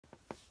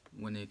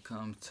when it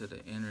comes to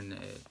the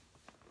internet,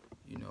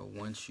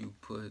 once you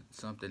put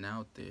something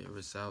out there,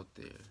 it's out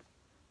there.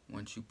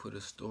 Once you put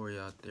a story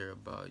out there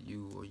about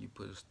you, or you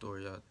put a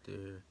story out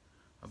there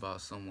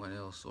about someone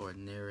else, or a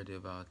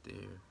narrative out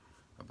there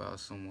about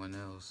someone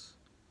else,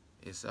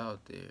 it's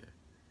out there.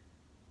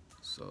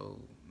 So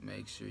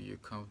make sure you're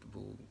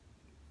comfortable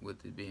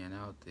with it being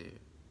out there.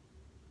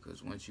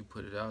 Because once you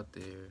put it out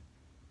there,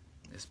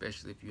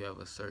 especially if you have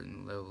a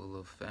certain level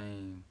of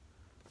fame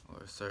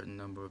or a certain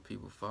number of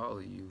people follow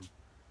you,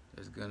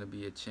 there's gonna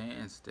be a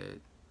chance that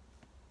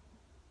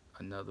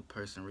another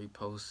person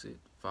reposts it,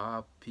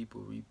 5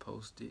 people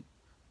repost it,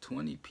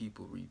 20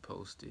 people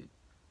repost it,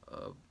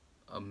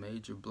 a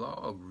major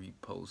blog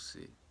reposts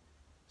it.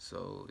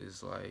 So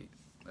it's like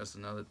that's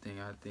another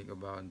thing I think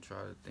about and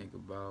try to think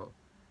about.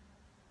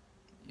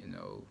 You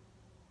know,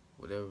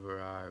 whatever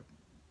I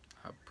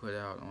put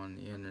out on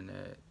the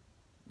internet,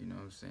 you know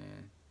what I'm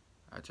saying?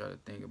 I try to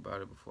think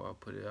about it before I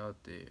put it out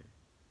there,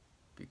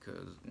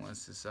 because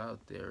once it's out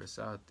there, it's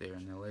out there,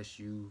 and unless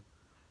you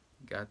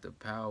got the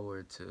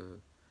power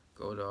to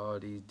go to all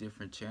these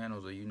different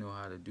channels, or you know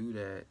how to do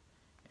that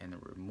and to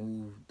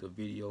remove the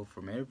video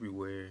from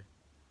everywhere,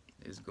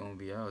 it's gonna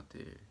be out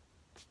there.